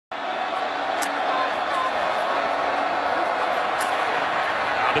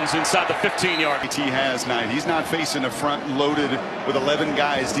Dobbins inside the 15-yard. He has 9. He's not facing a front loaded with 11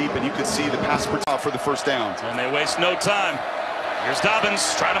 guys deep, and you could see the pass for the first down. And they waste no time. Here's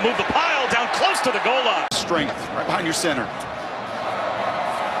Dobbins trying to move the pile down close to the goal line. Strength right behind your center.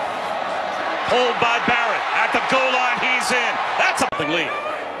 Hold by Barrett at the goal line. He's in. That's a lead.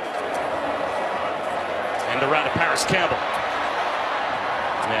 And around to Paris Campbell.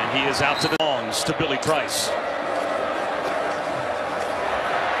 And he is out to the longs to Billy Price.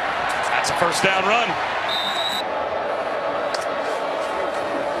 That's a first down run.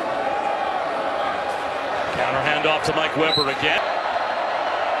 Counter handoff to Mike Weber again.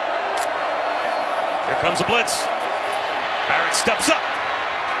 Here comes a blitz. Barrett steps up.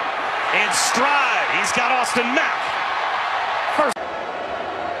 In stride. He's got Austin Mack. First.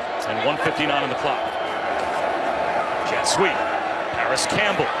 And 1:59 on the clock. Jet sweep. Paris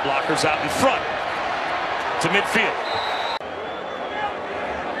Campbell. Blockers out in front. To midfield.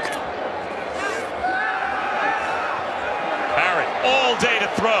 Barrett all day to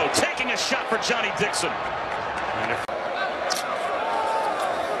throw. Taking a shot for Johnny Dixon.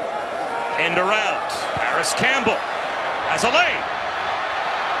 End around. Paris Campbell has a lane.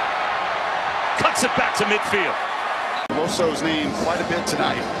 Cuts it back to midfield. Nwosu's name quite a bit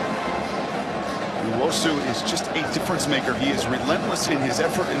tonight. Nwosu is just a difference maker. He is relentless in his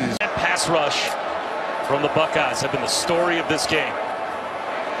effort and his pass rush from the Buckeyes have been the story of this game.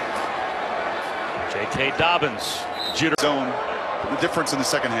 J.K. Dobbins. Zone, the difference in the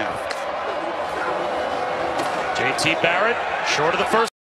second half. J.T. Barrett, short of the first.